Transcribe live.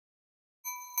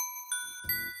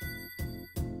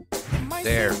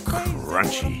They're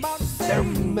crunchy. They're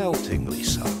meltingly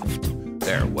soft.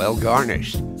 They're well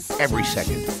garnished. Every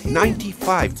second,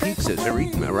 95 pizzas are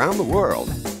eaten around the world.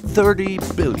 30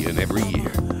 billion every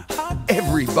year.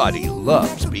 Everybody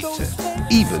loves pizza,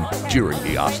 even during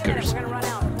the Oscars.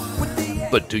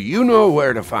 But do you know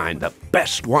where to find the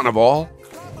best one of all?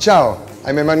 Ciao,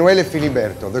 I'm Emanuele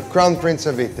Filiberto, the Crown Prince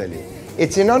of Italy.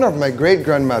 It's in honor of my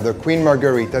great-grandmother, Queen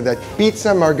Margherita, that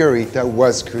Pizza Margherita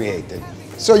was created.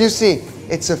 So you see,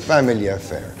 it's a family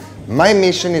affair. My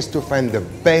mission is to find the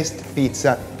best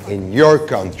pizza in your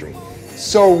country.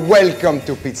 So welcome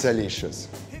to Pizzalicious.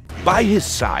 By his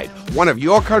side, one of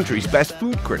your country's best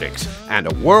food critics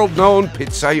and a world-known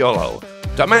pizzaiolo,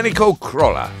 Domenico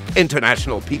Crolla,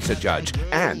 international pizza judge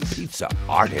and pizza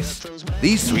artist.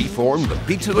 These three form the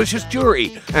Pizzalicious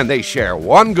jury, and they share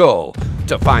one goal: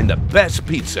 to find the best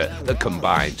pizza that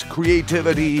combines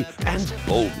creativity and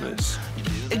boldness,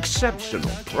 exceptional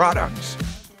products,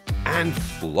 and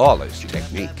flawless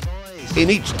technique. In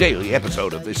each daily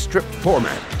episode of this stripped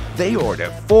format, they order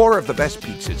 4 of the best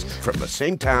pizzas from the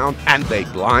same town, and they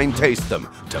blind taste them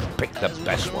to pick the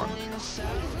best one.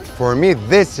 For me,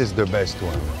 this is the best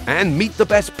one. And meet the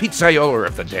best pizzaiolo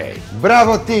of the day.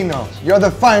 Bravo, Tino! You're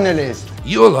the finalist!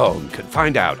 You alone can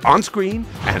find out on screen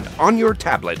and on your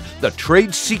tablet the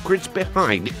trade secrets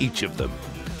behind each of them.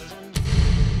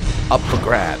 Up for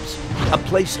grabs, a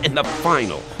place in the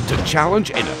final to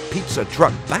challenge in a pizza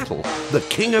truck battle the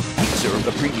king of pizza of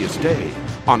the previous day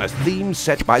on a theme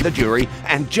set by the jury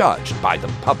and judged by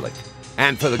the public.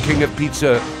 And for the king of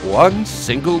pizza, one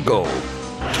single goal: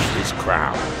 keep his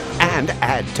crown and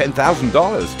add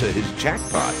 $10,000 to his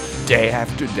jackpot day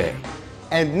after day.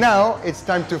 And now it's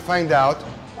time to find out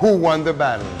who won the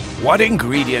battle. What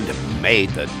ingredient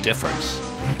made the difference?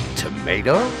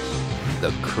 Tomatoes?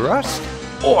 The crust?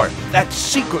 Or that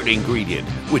secret ingredient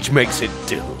which makes it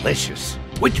delicious?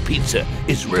 Which pizza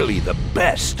is really the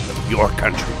best of your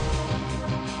country?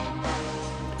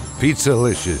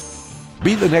 Pizzalicious.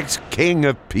 Be the next king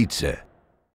of pizza.